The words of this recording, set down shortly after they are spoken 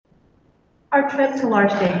Our trip to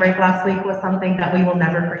Large Daybreak last week was something that we will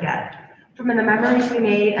never forget. From the memories we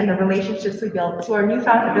made and the relationships we built to our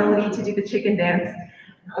newfound ability to do the chicken dance,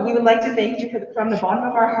 we would like to thank you from the bottom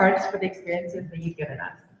of our hearts for the experiences that you've given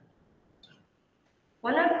us.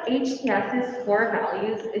 One of HTS's core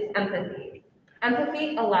values is empathy.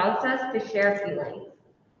 Empathy allows us to share feelings,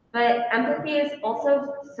 but empathy is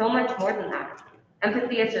also so much more than that.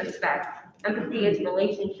 Empathy is respect. Empathy is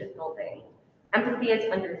relationship building. Empathy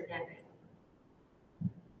is understanding.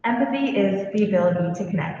 Empathy is the ability to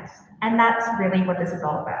connect, and that's really what this is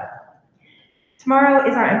all about. Tomorrow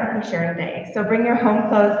is our empathy sharing day, so bring your home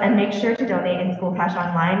clothes and make sure to donate in School Cash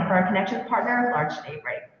Online for our Connections partner, Large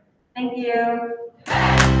Daybreak. Thank you.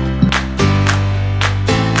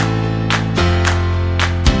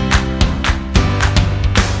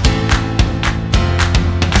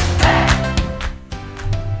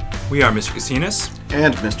 We are Mr. Casinas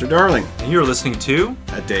and Mr. Darling, and you're listening to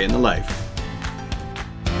A Day in the Life.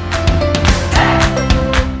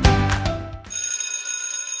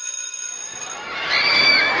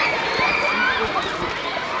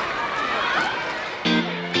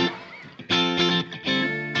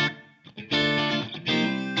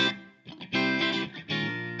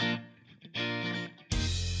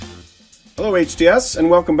 Hello HTS, and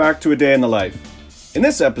welcome back to A Day in the Life. In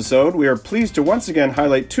this episode, we are pleased to once again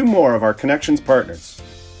highlight two more of our Connections partners.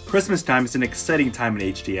 Christmas time is an exciting time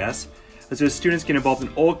in HTS, as our students get involved in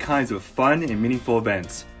all kinds of fun and meaningful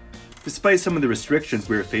events. Despite some of the restrictions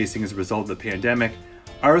we are facing as a result of the pandemic,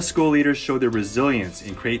 our school leaders show their resilience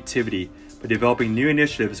and creativity by developing new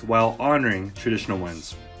initiatives while honoring traditional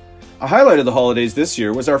ones. A highlight of the holidays this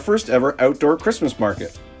year was our first ever outdoor Christmas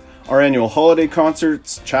market. Our annual holiday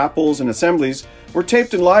concerts, chapels, and assemblies were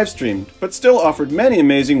taped and live streamed, but still offered many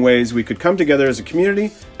amazing ways we could come together as a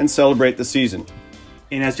community and celebrate the season.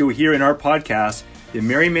 And as you'll hear in our podcast, the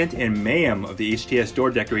merriment and mayhem of the HTS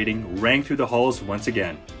door decorating rang through the halls once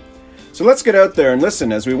again. So let's get out there and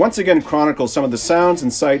listen as we once again chronicle some of the sounds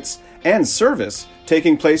and sights and service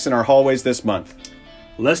taking place in our hallways this month.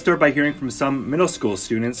 Let's start by hearing from some middle school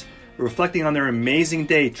students reflecting on their amazing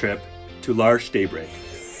day trip to Large Daybreak.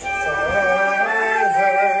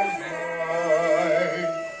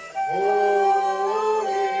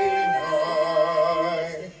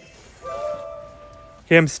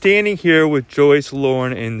 Okay, I'm standing here with Joyce,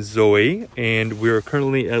 Lauren, and Zoe, and we're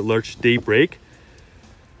currently at Large Daybreak.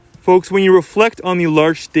 Folks, when you reflect on the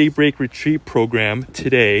Large Daybreak retreat program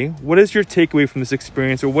today, what is your takeaway from this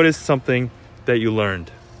experience, or what is something that you learned?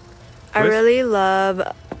 Joyce? I really love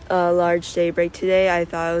Large Daybreak today. I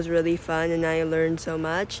thought it was really fun, and I learned so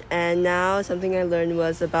much. And now something I learned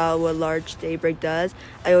was about what Large Daybreak does.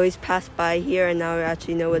 I always pass by here, and now I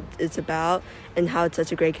actually know what it's about and how it's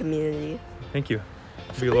such a great community. Thank you.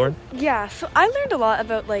 For you, Lauren? Yeah, so I learned a lot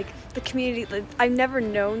about the community. I've never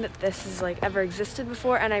known that this has ever existed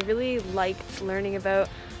before, and I really liked learning about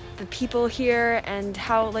the people here and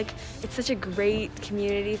how it's such a great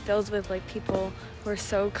community filled with people who are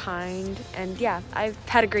so kind. And yeah, I've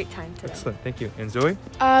had a great time today. Excellent, thank you. And Zoe?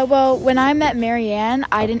 Well, when I met Marianne,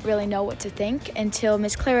 I didn't really know what to think until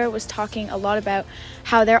Miss Clara was talking a lot about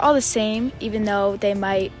how they're all the same, even though they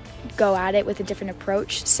might go at it with a different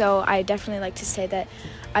approach. So I definitely like to say that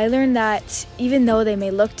I learned that even though they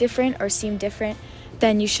may look different or seem different,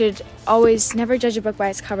 then you should always never judge a book by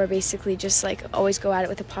its cover. Basically, just always go at it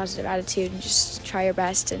with a positive attitude and just try your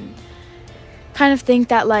best and kind of think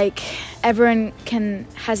that everyone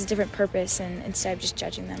has a different purpose, and instead of just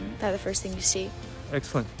judging them, that's the first thing you see.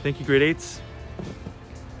 Excellent. Thank you, grade 8s.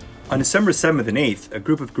 On December 7th and 8th, a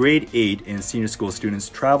group of grade 8 and senior school students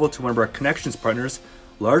traveled to one of our Connections partners,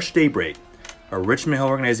 Large Daybreak, a Richmond Hill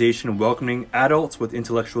organization welcoming adults with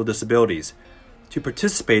intellectual disabilities, to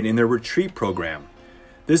participate in their retreat program.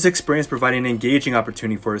 This experience provided an engaging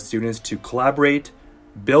opportunity for our students to collaborate,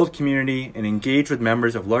 build community, and engage with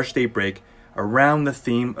members of Large Daybreak around the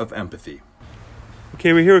theme of empathy.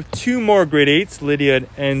 Okay, we're here with two more grade 8s, Lydia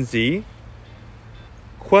and Enzi.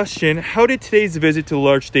 Question, how did today's visit to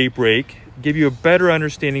Large Daybreak give you a better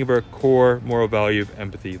understanding of our core moral value of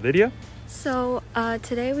empathy? Lydia? So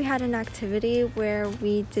today we had an activity where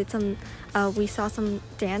we saw some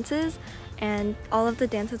dances, and all of the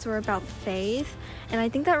dances were about faith, and I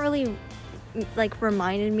think that really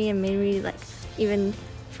reminded me and made me even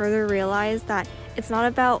further realize that it's not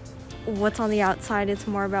about what's on the outside, it's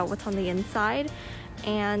more about what's on the inside.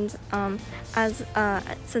 And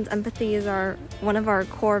since empathy is one of our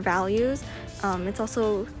core values, it's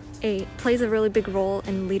also plays a really big role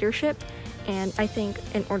in leadership. And I think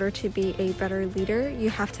in order to be a better leader, you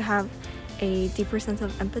have to have a deeper sense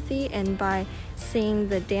of empathy, and by seeing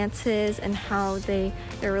the dances and how they're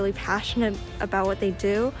really passionate about what they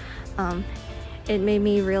do, it made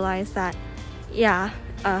me realize that,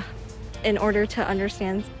 in order to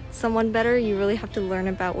understand someone better, you really have to learn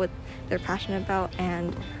about what they're passionate about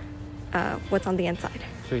and what's on the inside.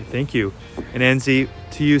 Great, thank you. And Anzi,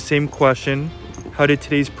 to you, same question. How did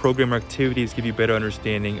today's program or activities give you better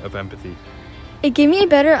understanding of empathy? It gave me a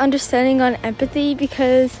better understanding on empathy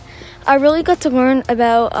because I really got to learn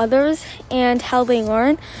about others and how they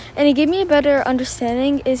learn. And it gave me a better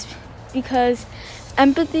understanding is because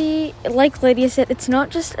empathy, like Lydia said, it's not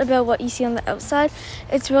just about what you see on the outside.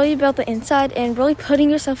 It's really about the inside, and really putting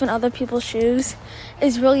yourself in other people's shoes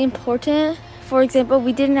is really important. For example,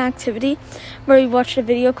 we did an activity where we watched a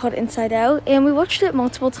video called Inside Out, and we watched it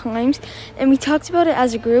multiple times, and we talked about it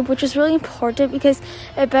as a group, which is really important because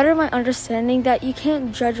it bettered my understanding that you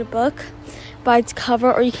can't judge a book by its cover,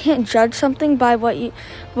 or you can't judge something by what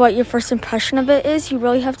your first impression of it is. You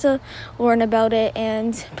really have to learn about it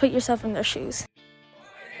and put yourself in their shoes.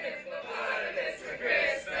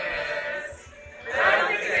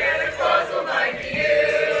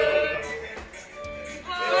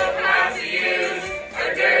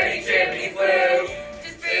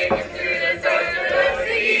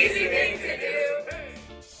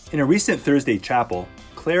 In a recent Thursday chapel,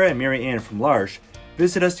 Clara and Mary Ann from L'Arche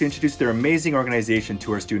visited us to introduce their amazing organization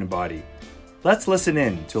to our student body. Let's listen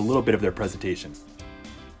in to a little bit of their presentation.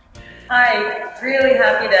 Hi, really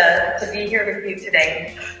happy to be here with you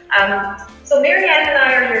today. So Mary Ann and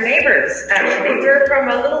I are your neighbors, actually. We're from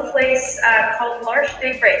a little place called L'Arche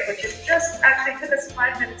Daybreak, which is just actually took us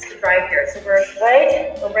 5 minutes to drive here. So we're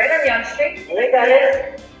right on Yonge Street. You got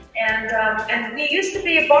it. And we used to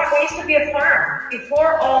be a farm.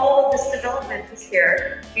 Before all of this development was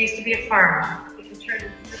here, we used to be a farm. We can turn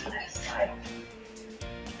to the next slide.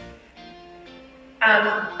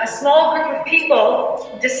 A small group of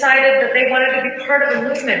people decided that they wanted to be part of a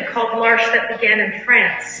movement called L'Arche that began in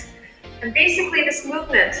France. And basically this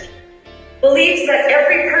movement believes that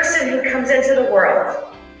every person who comes into the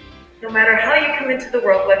world, no matter how you come into the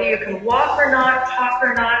world, whether you can walk or not, talk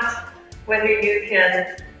or not, whether you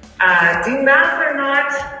can do math or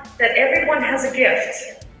not, that everyone has a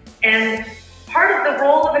gift. And part of the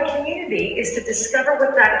role of a community is to discover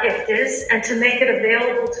what that gift is and to make it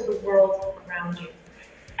available to the world around you.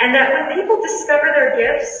 And that when people discover their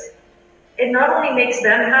gifts, it not only makes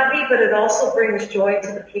them happy, but it also brings joy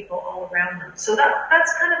to the people all around them. So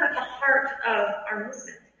that's kind of at the heart of our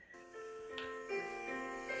movement.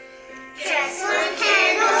 Just one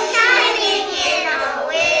candle shining in a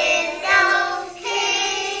window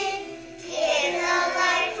pane, give the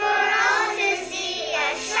light for all to see, a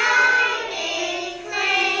shining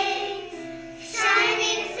flame,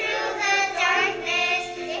 shining through the darkness.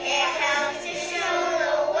 It helps to show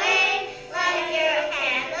the way, like your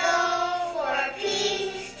candle for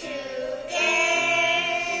peace to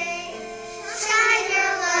gain. Shine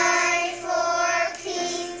your light for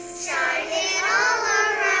peace, shining all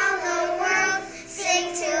around the world. Sing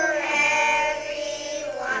to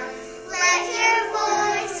everyone, let your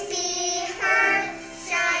voice be heard.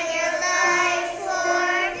 Shine your light for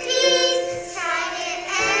peace, shining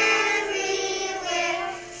everywhere.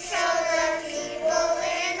 Show the people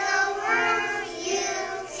in the world you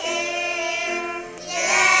care.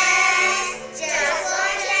 Yes, just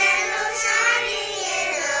one candle shining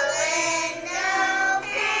in a window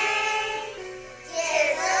pane.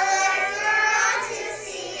 Give the light for all to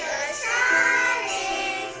see, a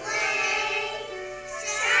shining flame,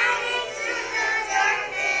 shining through the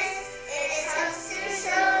darkness. It helps to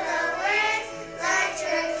show the way, light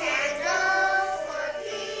your candle for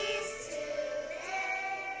peace today.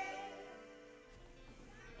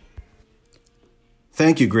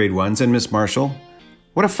 Thank you, Grade 1s and Miss Marshall.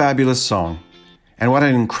 What a fabulous song. And what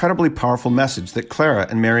an incredibly powerful message that Clara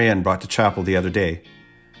and Mary Ann brought to chapel the other day.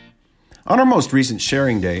 On our most recent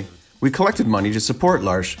sharing day, we collected money to support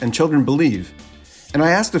L'Arche and Children Believe. And I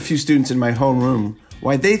asked a few students in my homeroom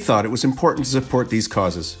why they thought it was important to support these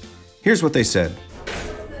causes. Here's what they said.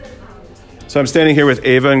 So I'm standing here with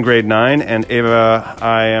Ava in grade 9, and Ava,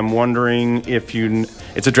 I am wondering if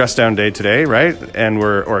it's a dress down day today, right?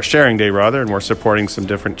 Or a sharing day rather, and we're supporting some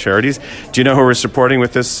different charities. Do you know who we're supporting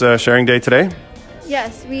with this sharing day today?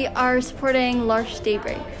 Yes, we are supporting L'Arche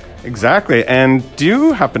Daybreak. Exactly. And do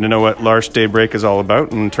you happen to know what L'Arche Daybreak is all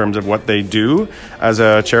about in terms of what they do as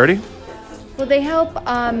a charity? Well, they help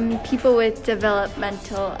people with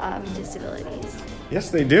developmental disabilities. Yes,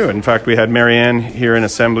 they do. In fact, we had Mary Ann here in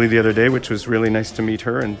assembly the other day, which was really nice to meet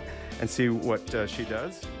her and see what she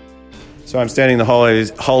does. So I'm standing in the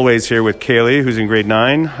hallways here with Kaylee, who's in grade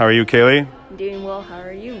 9. How are you, Kaylee? Doing well. How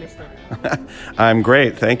are you, Mr.? I'm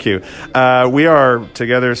great, thank you. We are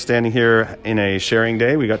together standing here in a sharing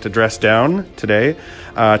day. We got to dress down today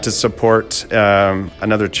to support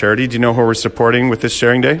another charity. Do you know who we're supporting with this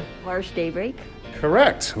sharing day? Large Daybreak.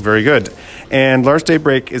 Correct. Very good. And Large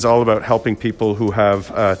Daybreak is all about helping people who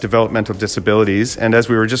have developmental disabilities. And as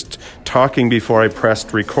we were just talking before I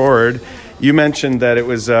pressed record, you mentioned that it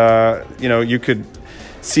was, you could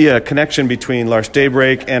see a connection between Large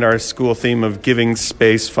Daybreak and our school theme of giving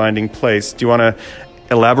space, finding place. Do you want to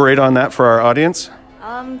elaborate on that for our audience?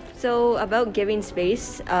 So about giving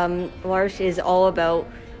space, Large is all about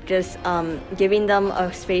just giving them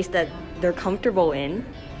a space that they're comfortable in.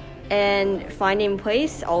 And finding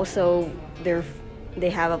place, also they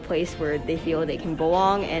have a place where they feel they can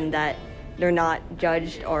belong and that they're not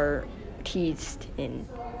judged or teased in.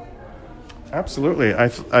 Absolutely.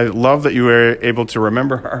 I love that you were able to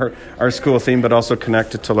remember our school theme, but also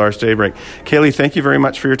connect it to Large Daybreak. Kaylee, thank you very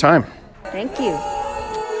much for your time. Thank you.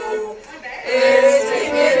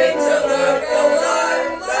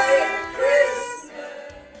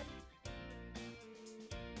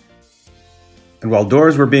 And while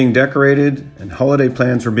doors were being decorated and holiday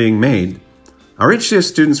plans were being made, our HCS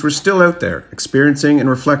students were still out there experiencing and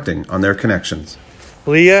reflecting on their connections.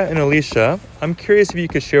 Leah and Alicia, I'm curious if you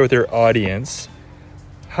could share with our audience,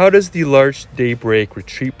 how does the Large Daybreak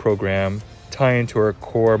retreat program tie into our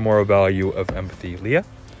core moral value of empathy? Leah?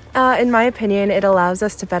 In my opinion, it allows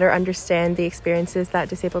us to better understand the experiences that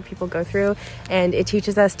disabled people go through, and it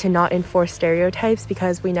teaches us to not enforce stereotypes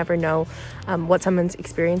because we never know what someone's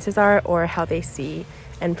experiences are or how they see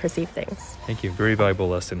and perceive things. Thank you. Very valuable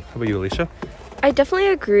lesson. How about you, Alicia? I definitely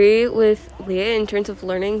agree with Leah in terms of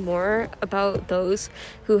learning more about those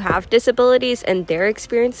who have disabilities and their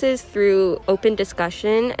experiences through open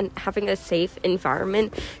discussion and having a safe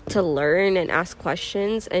environment to learn and ask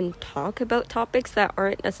questions and talk about topics that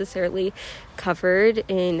aren't necessarily covered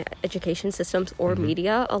in education systems or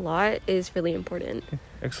media a lot is really important. Okay.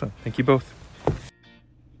 Excellent. Thank you both.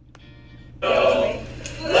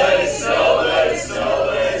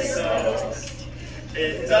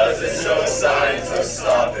 It doesn't show signs of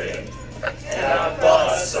stopping, and I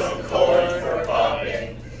bought some corn for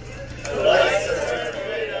popping. The lights are turned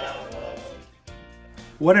way down low.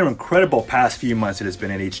 What an incredible past few months it has been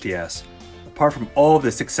at HTS. Apart from all of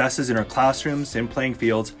the successes in our classrooms and playing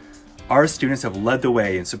fields, our students have led the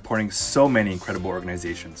way in supporting so many incredible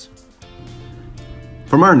organizations.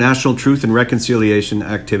 From our National Truth and Reconciliation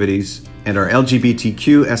activities and our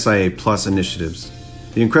LGBTQ SIA Plus initiatives,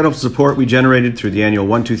 the incredible support we generated through the annual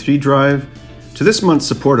 123 drive, to this month's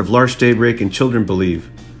support of Large Daybreak and Children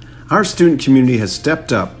Believe, our student community has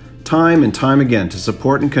stepped up time and time again to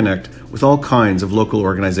support and connect with all kinds of local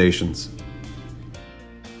organizations.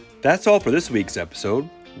 That's all for this week's episode.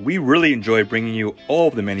 We really enjoyed bringing you all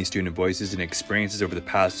of the many student voices and experiences over the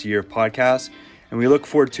past year of podcasts, and we look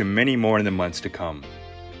forward to many more in the months to come.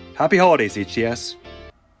 Happy holidays, HTS.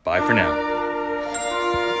 Bye for now.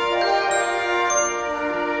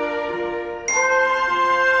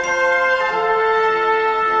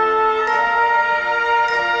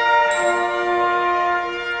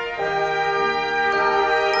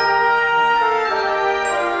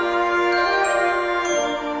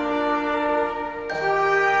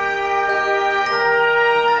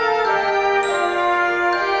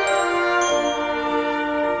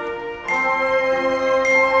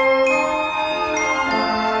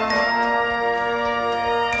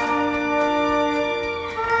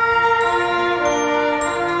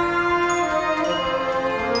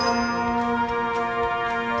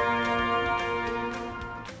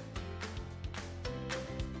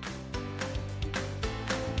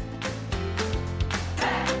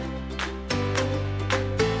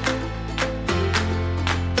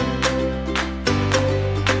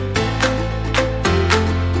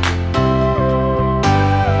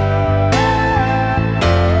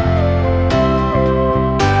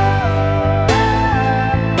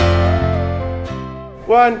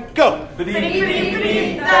 One, go!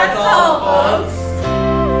 That's all, folks.